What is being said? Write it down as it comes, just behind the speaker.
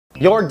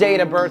Your date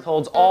of birth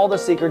holds all the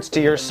secrets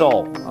to your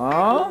soul.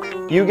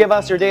 You give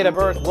us your date of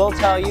birth, we'll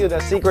tell you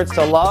the secrets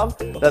to love,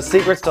 the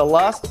secrets to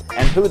lust,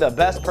 and who the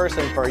best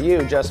person for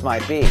you just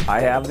might be. I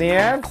have the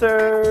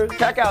answers.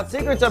 Check out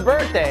Secrets of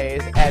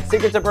Birthdays at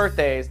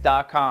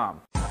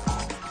secretsofbirthdays.com.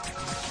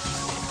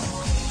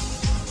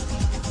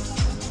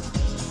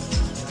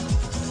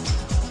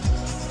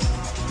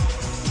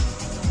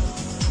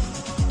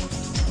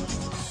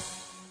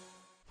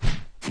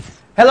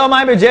 Hello,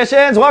 my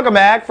magicians. Welcome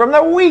back from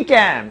the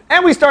weekend.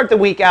 And we start the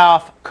week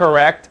off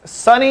correct.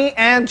 Sunny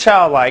and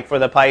childlike for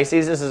the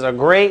Pisces. This is a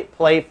great,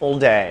 playful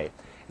day.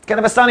 It's kind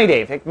of a sunny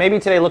day. Maybe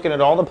today, looking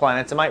at all the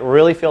planets, it might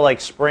really feel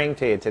like spring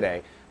to you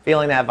today.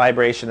 Feeling that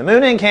vibration. The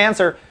moon in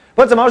Cancer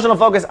puts emotional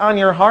focus on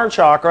your heart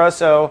chakra,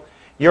 so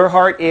your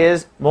heart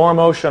is more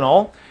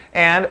emotional.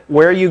 And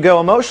where you go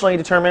emotionally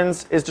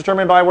is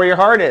determined by where your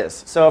heart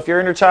is. So if your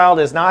inner child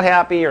is not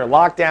happy or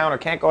locked down or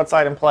can't go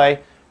outside and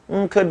play,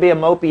 could be a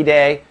mopey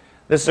day.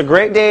 This is a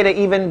great day to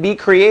even be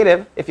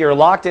creative. If you're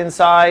locked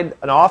inside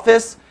an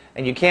office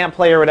and you can't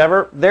play or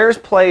whatever, there's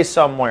play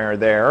somewhere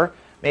there.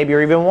 Maybe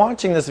you're even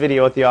watching this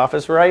video at the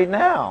office right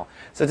now.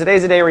 So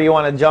today's a day where you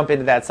want to jump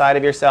into that side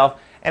of yourself,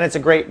 and it's a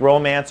great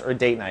romance or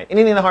date night.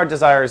 Anything the heart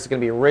desires is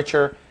going to be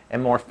richer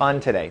and more fun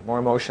today, more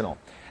emotional.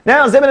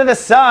 Now, zip into the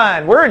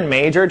sun. We're in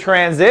major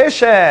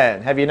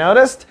transition. Have you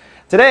noticed?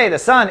 Today, the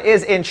sun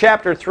is in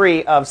chapter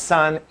 3 of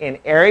Sun in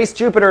Aries.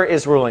 Jupiter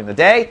is ruling the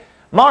day.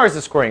 Mars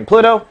is squaring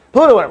Pluto.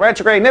 Pluto went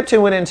retrograde.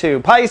 Neptune went into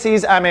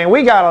Pisces. I mean,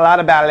 we got a lot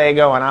of ballet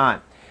going on.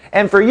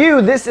 And for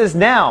you, this is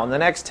now, in the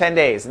next 10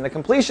 days, in the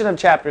completion of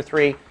Chapter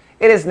 3,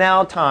 it is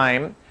now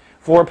time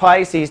for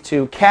Pisces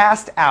to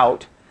cast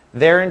out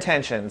their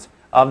intentions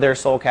of their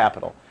soul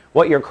capital.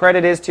 What your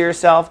credit is to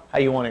yourself, how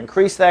you want to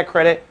increase that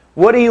credit,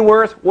 what are you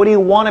worth, what do you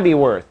want to be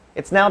worth.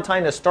 It's now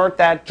time to start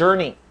that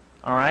journey,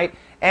 all right?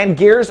 And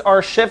gears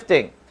are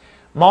shifting.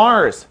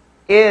 Mars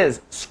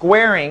is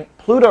squaring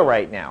Pluto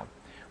right now.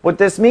 What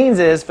this means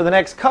is, for the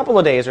next couple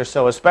of days or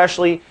so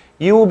especially,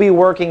 you will be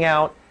working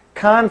out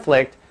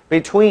conflict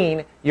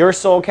between your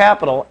soul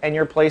capital and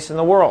your place in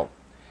the world.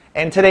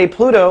 And today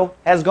Pluto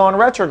has gone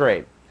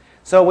retrograde.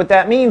 So what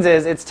that means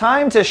is, it's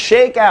time to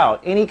shake out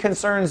any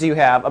concerns you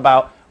have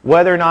about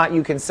whether or not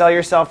you can sell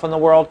yourself in the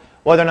world,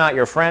 whether or not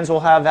your friends will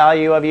have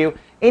value of you,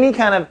 any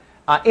kind of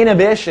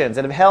inhibitions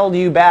that have held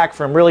you back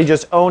from really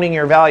just owning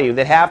your value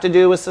that have to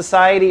do with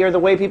society or the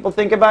way people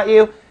think about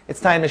you. It's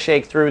time to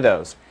shake through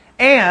those.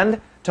 And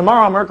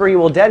tomorrow, Mercury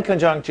will dead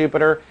conjunct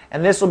Jupiter,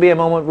 and this will be a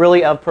moment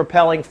really of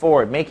propelling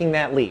forward, making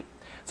that leap.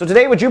 So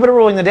today, with Jupiter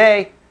ruling the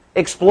day,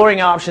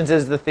 exploring options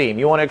is the theme.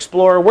 You want to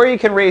explore where you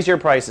can raise your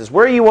prices,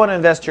 where you want to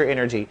invest your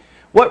energy,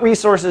 what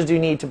resources do you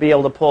need to be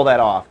able to pull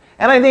that off.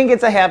 And I think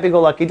it's a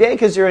happy-go-lucky day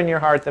because you're in your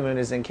heart, the moon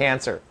is in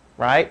Cancer,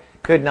 right?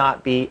 Could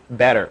not be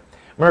better.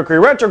 Mercury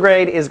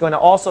retrograde is going to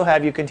also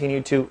have you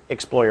continue to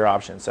explore your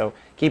options, so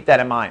keep that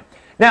in mind.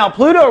 Now,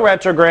 Pluto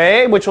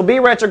retrograde, which will be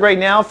retrograde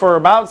now for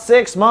about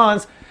 6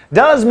 months,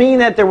 does mean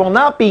that there will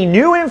not be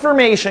new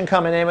information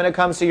coming in when it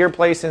comes to your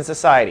place in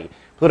society.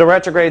 Pluto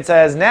retrograde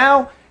says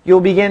now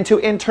you'll begin to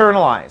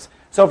internalize.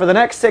 So for the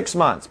next 6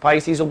 months,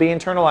 Pisces will be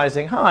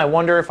internalizing, I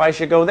wonder if I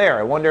should go there.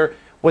 I wonder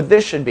what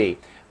this should be.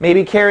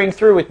 Maybe carrying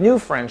through with new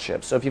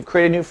friendships. So if you've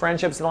created new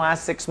friendships in the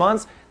last 6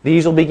 months,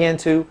 these will begin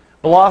to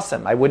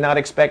blossom. I would not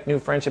expect new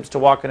friendships to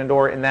walk in the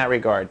door in that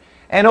regard.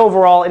 And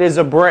overall, it is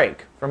a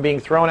break from being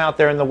thrown out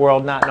there in the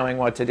world not knowing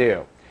what to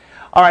do.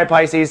 All right,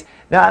 Pisces.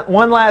 Now,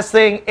 one last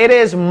thing. It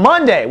is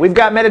Monday. We've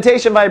got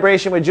Meditation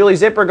Vibration with Julie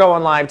Zipper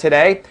going live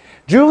today.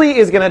 Julie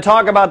is going to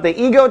talk about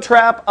the ego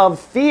trap of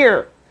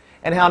fear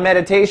and how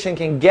meditation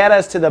can get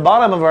us to the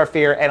bottom of our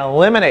fear and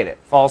eliminate it.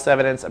 False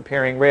evidence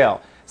appearing real.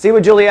 See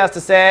what Julie has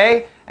to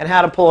say and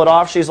how to pull it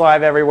off. She's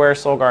live everywhere,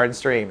 Soul Garden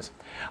streams.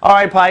 All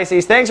right,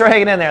 Pisces. Thanks for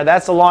hanging in there.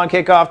 That's the long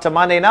kickoff to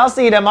Monday. And I'll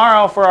see you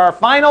tomorrow for our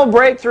final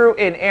breakthrough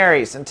in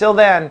Aries. Until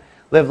then,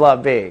 live,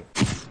 love, be.